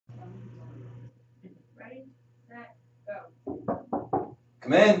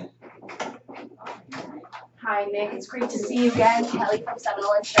Come in. Hi, Nick. It's great to see you again. Kelly from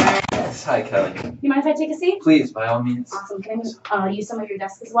Seminole Insurance. Yes, hi, Kelly. You mind if I take a seat? Please, by all means. Awesome. Can I use some of your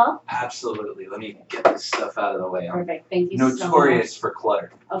desk as well? Absolutely. Let me get this stuff out of the way. Perfect. Thank you so much. Notorious for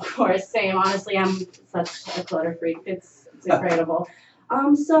clutter. Of course. Same. Honestly, I'm such a clutter freak. It's incredible.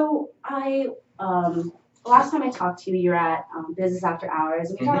 Last time I talked to you, you're at Business After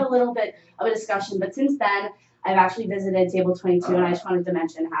Hours. We had a little bit of a discussion, but since then, I've actually visited Table 22, and I just wanted to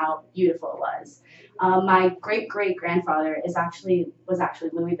mention how beautiful it was. My great-great-grandfather was actually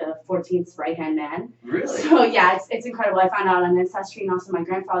Louis XIV's right-hand man. Really? So yeah, it's incredible. I found out on Ancestry, and also my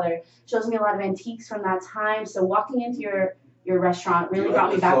grandfather shows me a lot of antiques from that time. So walking into your restaurant really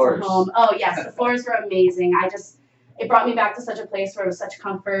brought me back to home. Oh yes, the floors were amazing. It brought me back to such a place where it was such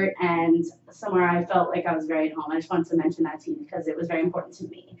comfort and somewhere I felt like I was very at home. I just wanted to mention that to you because it was very important to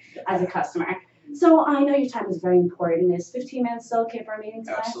me as a customer. So I know your time is very important. Is 15 minutes still okay for our meeting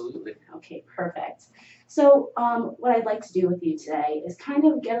today? Absolutely. Okay, perfect. So what I'd like to do with you today is kind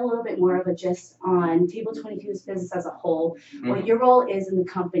of get a little bit more of a gist on Table 22's business as a whole, what your role is in the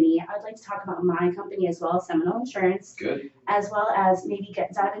company. I'd like to talk about my company as well, Seminole Insurance. Good. As well as maybe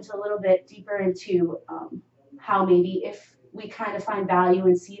dive into a little bit deeper into how maybe if we kind of find value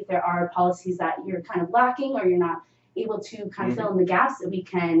and see if there are policies that you're kind of lacking or you're not able to kind of fill in the gaps, that we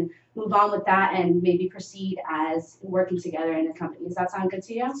can move on with that and maybe proceed as working together in a company. Does that sound good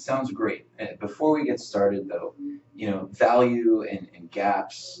to you? Sounds great. And before we get started though, value and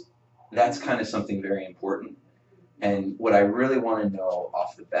gaps, that's kind of something very important. And what I really want to know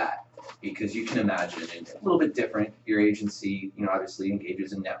off the bat, because you can imagine it's a little bit different. Your agency, obviously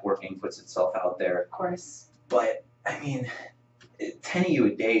engages in networking, puts itself out there. Of course. But, 10 of you a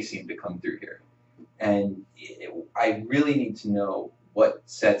day seem to come through here. And I really need to know what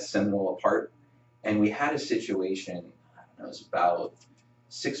sets Seminole apart. And we had a situation, it was about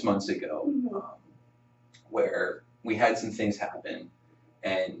 6 months ago, where we had some things happen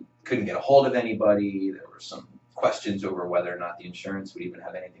and couldn't get a hold of anybody. There were some questions over whether or not the insurance would even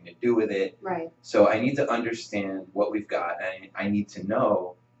have anything to do with it. Right. So I need to understand what we've got, and I need to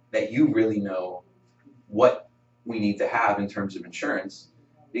know that you really know what we need to have in terms of insurance,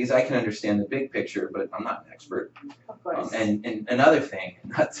 because I can understand the big picture, but I'm not an expert. Of course. And another thing,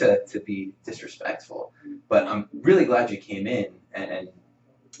 not to be disrespectful, but I'm really glad you came in and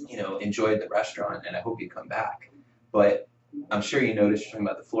enjoyed the restaurant, and I hope you come back. But I'm sure you noticed you're talking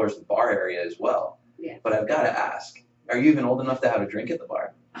about the floors of the bar area as well. Yeah. But I've got to ask, are you even old enough to have a drink at the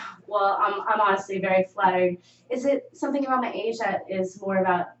bar? Well, I'm honestly very flattered. Is it something about my age that is more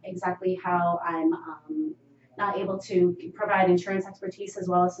about exactly how I'm not able to provide insurance expertise as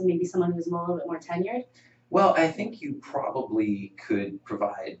well as maybe someone who's a little bit more tenured? Well, I think you probably could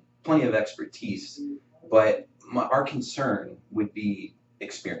provide plenty of expertise, but our concern would be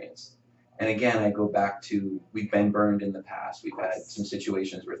experience. And again, I go back to, we've been burned in the past. We've had some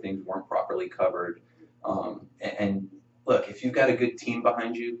situations where things weren't properly covered. And look, if you've got a good team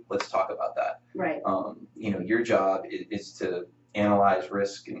behind you, let's talk about that. Right. Your job is to analyze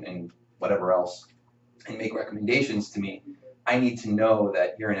risk and whatever else and make recommendations to me. I need to know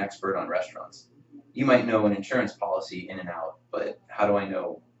that you're an expert on restaurants. You might know an insurance policy in and out, but how do I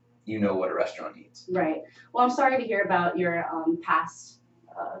know you know what a restaurant needs? Right. Well, I'm sorry to hear about your past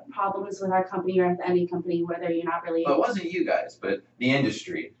problems with our company or with any company, whether you're not really... Well, it wasn't you guys, but the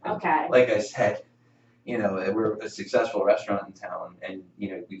industry. Okay. Like I said, we're a successful restaurant in town, and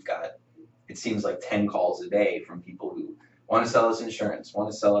we've got, it seems like 10 calls a day from people who want to sell us insurance,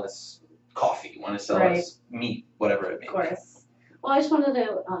 want to sell us coffee, want to sell us meat, whatever it may be. Of course. Well, I just wanted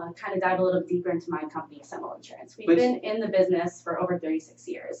to kind of dive a little deeper into my company, Seminole Insurance. We've been in the business for over 36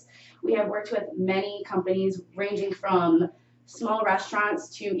 years. We have worked with many companies ranging from small restaurants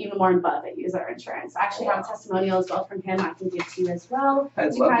to even more above that use our insurance. I actually have a testimonial as well from him I can give to you as well.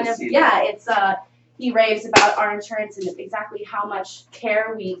 I'd love to see that. It's he raves about our insurance and exactly how much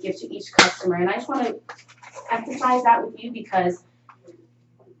care we give to each customer. And I just want to emphasize that with you because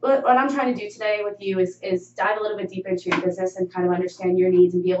what I'm trying to do today with you is dive a little bit deeper into your business and kind of understand your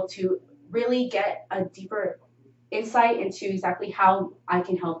needs and be able to really get a deeper insight into exactly how I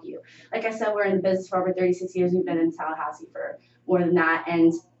can help you. Like I said, we're in the business for over 36 years. We've been in Tallahassee for more than that.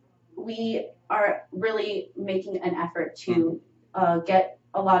 And we are really making an effort to get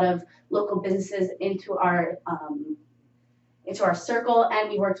a lot of local businesses into our circle, and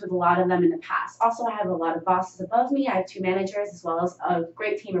we worked with a lot of them in the past. Also, I have a lot of bosses above me. I have 2 managers as well as a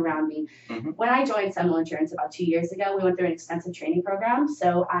great team around me. When I joined Seminole Insurance about 2 years ago, we went through an extensive training program,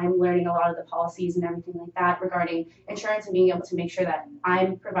 so I'm learning a lot of the policies and everything like that regarding insurance and being able to make sure that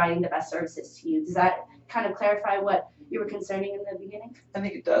I'm providing the best services to you. Does that kind of clarify what you were concerning in the beginning? I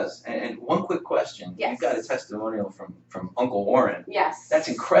think it does. And one quick question. Yes. You've got a testimonial from Uncle Warren. Yes. That's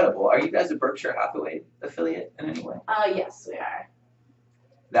incredible. Are you guys a Berkshire Hathaway affiliate in any way? Yes, we are.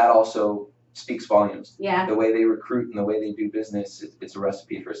 That also speaks volumes. Yeah. The way they recruit and the way they do business, it's a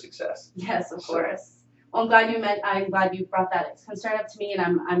recipe for success. Yes, of course. Well, I'm glad you brought that concern up to me,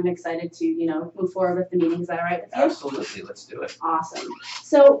 and I'm excited to move forward with the meeting. Is that all right with you? Absolutely, let's do it. Awesome.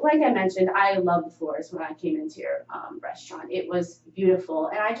 So, like I mentioned, I love the floors when I came into your restaurant. It was beautiful,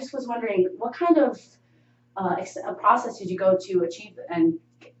 and I just was wondering what kind of a process did you go to achieve and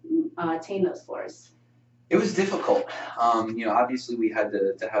attain those floors? It was difficult. Obviously we had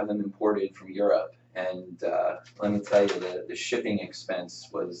to have them imported from Europe, and let me tell you, the shipping expense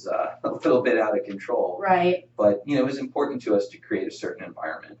was a little bit out of control. Right. But it was important to us to create a certain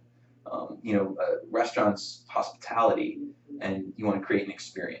environment. Restaurants, hospitality, and you want to create an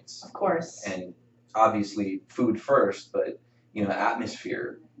experience. Of course. And obviously food first, but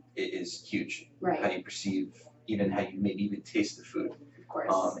atmosphere is huge. Right. How you perceive, even how you maybe even taste the food. Of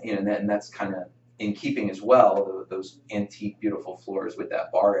course. And that's kind of in keeping as well, those antique, beautiful floors with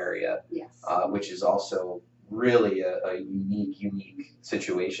that bar area, yes. Which is also really a unique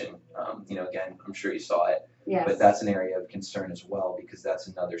situation. Again, I'm sure you saw it, yes. But that's an area of concern as well, because that's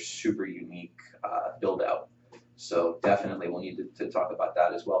another super unique build out. So definitely we'll need to talk about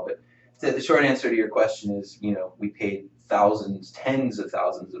that as well. But the short answer to your question is, we paid tens of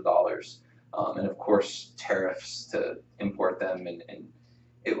thousands of dollars, and of course tariffs to import them, and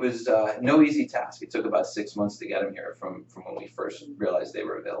it was no easy task. It took about 6 months to get them here from when we first realized they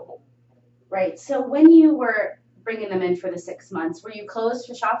were available. Right. So when you were bringing them in for the 6 months, were you closed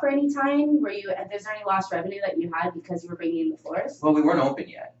for shop for any time? Is there any lost revenue that you had because you were bringing in the floors? Well, we weren't open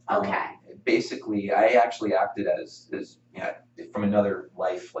yet. Okay. Basically, I actually acted as from another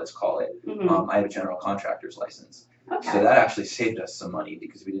life, let's call it. Mm-hmm. I have a general contractor's license. Okay. So that actually saved us some money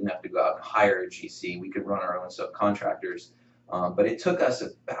because we didn't have to go out and hire a GC. We could run our own subcontractors. But it took us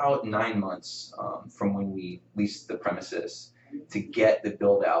about 9 months from when we leased the premises to get the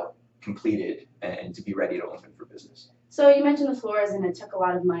build out completed and to be ready to open for business. So you mentioned the floors, and it took a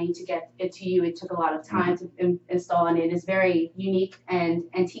lot of money to get it to you. It took a lot of time to install, and it is very unique and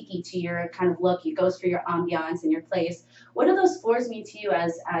antique to your kind of look. It goes for your ambiance and your place. What do those floors mean to you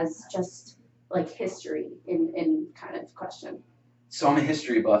as just like history in kind of question? So I'm a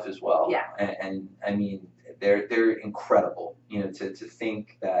history buff as well. Yeah. And I mean, they're incredible. To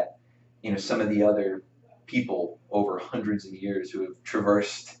think that some of the other people over hundreds of years who have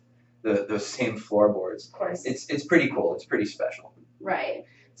traversed those same floorboards. Of course. It's pretty cool. It's pretty special. Right.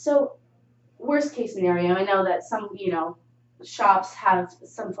 So, worst case scenario, I know that some shops have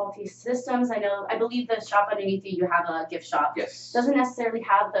some faulty systems. I believe the shop underneath you have a gift shop. Yes. Doesn't necessarily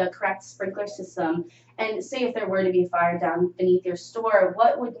have the correct sprinkler system. And say if there were to be a fire down beneath your store,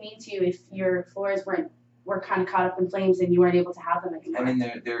 what would mean to you if your floors were kind of caught up in flames and you weren't able to have them anymore? I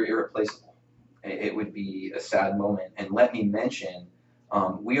mean, they're irreplaceable. It would be a sad moment. And let me mention,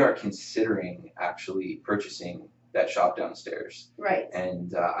 we are considering actually purchasing that shop downstairs. Right.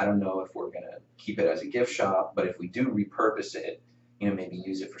 And I don't know if we're going to keep it as a gift shop, but if we do repurpose it, maybe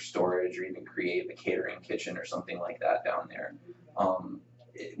use it for storage or even create a catering kitchen or something like that down there.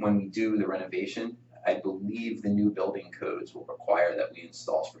 When we do the renovation, I believe the new building codes will require that we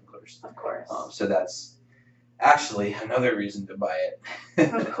install sprinklers. Of course. So that's actually another reason to buy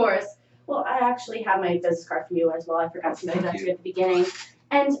it. Of course. Well, I actually have my business card for you as well. I forgot to mention that to you at the beginning.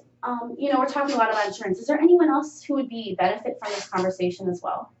 And, we're talking a lot about insurance. Is there anyone else who would benefit from this conversation as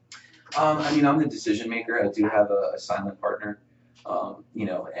well? I'm the decision maker. I do have a silent partner,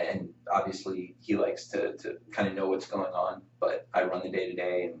 and obviously he likes to kind of know what's going on, but I run the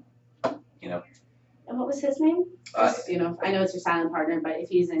day-to-day and. And what was his name? Just, I know it's your silent partner, but if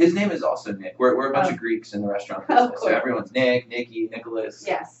he's in... His name is also Nick. We're a bunch of Greeks in the restaurant business, cool. So everyone's Nick, Nikki, Nicholas.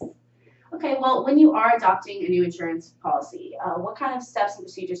 Yes. Okay, well, when you are adopting a new insurance policy, what kind of steps and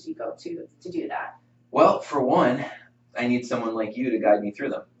procedures do you go to do that? Well, for one, I need someone like you to guide me through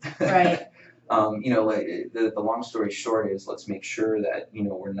them. Right. The long story short is let's make sure that,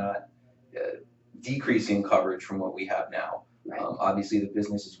 we're not decreasing coverage from what we have now. Right. Obviously, the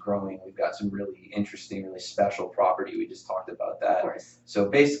business is growing. We've got some really interesting, really special property. We just talked about that. Of course. So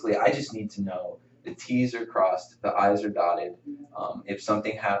basically, I just need to know the T's are crossed, the I's are dotted. If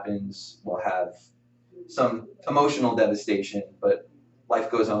something happens, we'll have some emotional devastation, but life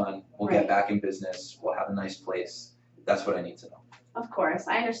goes on. We'll get back in business. We'll have a nice place. That's what I need to know. Of course,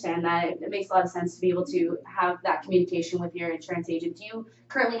 I understand that. It makes a lot of sense to be able to have that communication with your insurance agent. Do you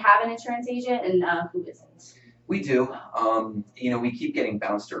currently have an insurance agent, and who is it? We do. We keep getting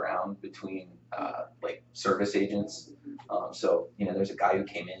bounced around between like service agents. So there's a guy who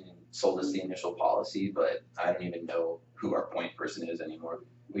came in and sold us the initial policy, but I don't even know who our point person is anymore.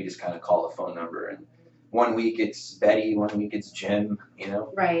 We just kind of call a phone number, and one week it's Betty, one week it's Jim.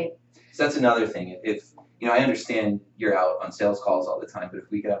 Right. So that's another thing. If I understand you're out on sales calls all the time, but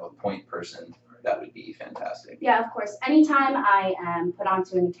if we could have a point person, that would be fantastic. Yeah, of course. Anytime I am put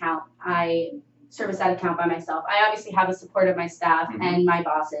onto an account, I service that account by myself. I obviously have the support of my staff and my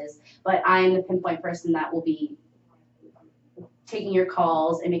bosses, but I am the pinpoint person that will be taking your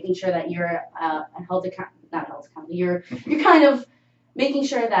calls and making sure that you're held account, not held accountable. You're kind of making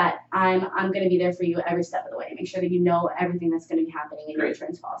sure that I'm going to be there for you every step of the way. Make sure that you know everything that's going to be happening in your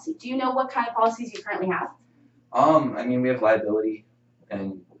insurance policy. Do you know what kind of policies you currently have? We have liability,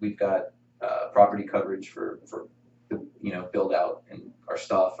 and we've got property coverage for the build out and our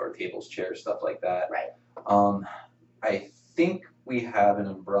stuff, our tables, chairs, stuff like that. Right. I think we have an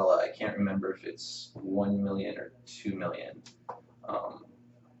umbrella. I can't remember if it's 1 million or 2 million,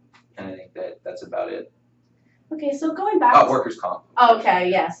 and I think that's about it. Okay, so going back. Workers' comp. Okay,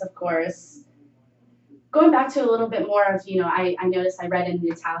 yes, of course. Going back to a little bit more of, I noticed I read in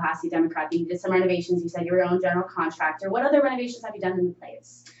the Tallahassee Democrat that you did some renovations. You said you were your own general contractor. What other renovations have you done in the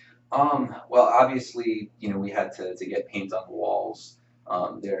place? Well, obviously, we had to get paint on the walls.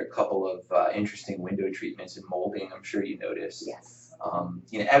 There are a couple of interesting window treatments and molding. I'm sure you noticed. Yes.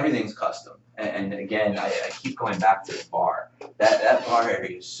 Everything's custom. And again, I keep going back to the bar. That bar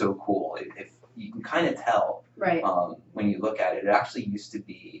area is so cool. If you can kind of tell, right. When you look at it, it actually used to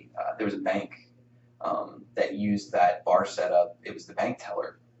be, there was a bank that used that bar setup. It was the bank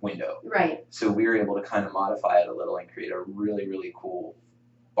teller window. Right. So we were able to kind of modify it a little and create a really, really cool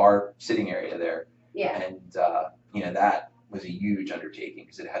bar sitting area there. Yeah. And, that was a huge undertaking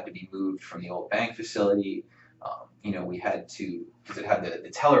because it had to be moved from the old bank facility. We had to, because it had the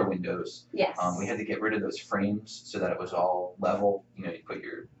teller windows. Yes. We had to get rid of those frames so that it was all level. You put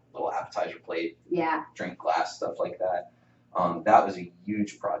your little appetizer plate, yeah, drink glass, stuff like that. That was a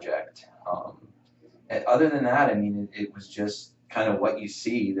huge project. Other than that, it was just kind of what you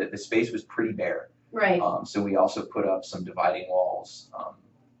see, that the space was pretty bare. Right. So we also put up some dividing walls.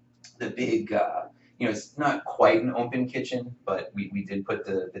 The big, it's not quite an open kitchen, but we did put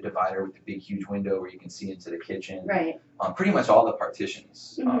the divider with the big, huge window where you can see into the kitchen. Right. Pretty much all the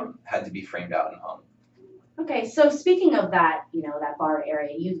partitions had to be framed out and hung. Okay, so speaking of that, that bar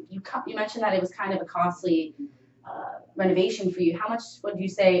area, you mentioned that it was kind of a costly renovation for you. How much would you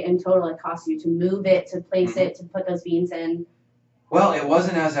say in total it cost you to move it, to place it, to put those beams in? Well, it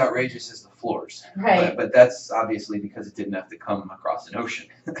wasn't as outrageous as the floors. Right. But that's obviously because it didn't have to come across an ocean.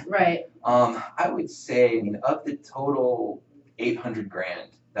 Right. I would say, of the total $800,000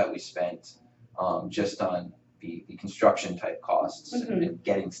 that we spent just on the construction type costs and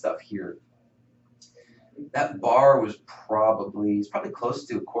getting stuff here, that bar was probably close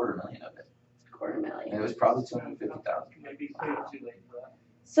to $250,000 of it. $250,000. It was probably $250,000. Wow.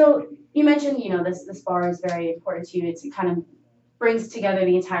 So you mentioned, this bar is very important to you. It kind of brings together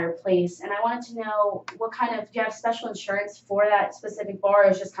the entire place, and I wanted to know what kind of, do you have special insurance for that specific bar, or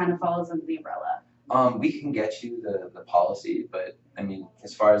it just kind of follows under the umbrella? We can get you the policy, but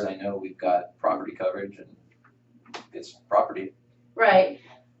as far as I know, we've got property coverage, and it's property. Right.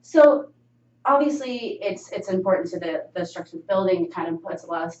 So obviously it's important to the structure of the building. It kind of puts a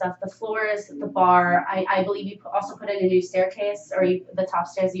lot of stuff. The floors, the bar. I believe you also put in a new staircase, or the top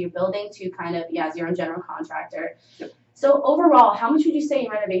stairs of your building to kind of, as your own general contractor. Yep. So overall, how much would you say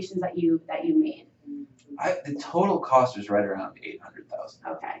in renovations that you made? The total cost was right around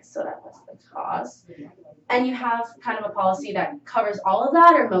 $800,000. Okay, so that was the cost. And you have kind of a policy that covers all of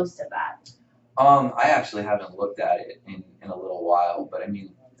that or most of that? I actually haven't looked at it in a little while, but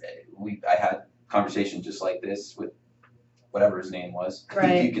I had conversations just like this with whatever his name was.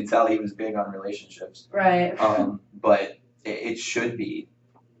 Right. You can tell he was big on relationships. Right. But it should be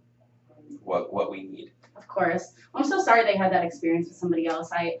what we need. Of course. Well, I'm so sorry they had that experience with somebody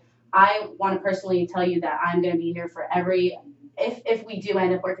else. I want to personally tell you that I'm going to be here for if we do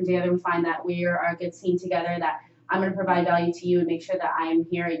end up working together, we find that we are a good team together, that I'm going to provide value to you and make sure that I am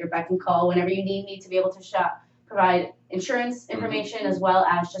here at your beck and call whenever you need me to be able to provide insurance information as well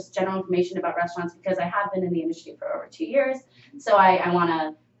as just general information about restaurants, because I have been in the industry for over 2 years. So I want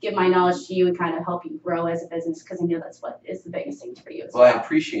to give my knowledge to you and kind of help you grow as a business, because I know that's what is the biggest thing for you as well. Well, I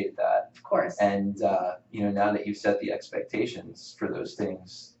appreciate that. Of course. And, now that you've set the expectations for those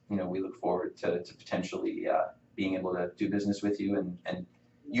things, we look forward to potentially being able to do business with you and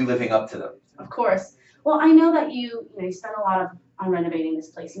you living up to them. Of course. Well, I know that you spend a lot on renovating this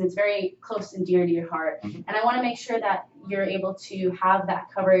place, and it's very close and dear to your heart. Mhm. And I want to make sure that you're able to have that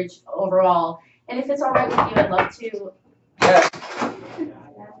coverage overall. And if it's all right with you, I'd love to. Yes.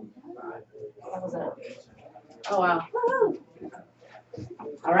 That was it. Oh wow.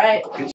 All right.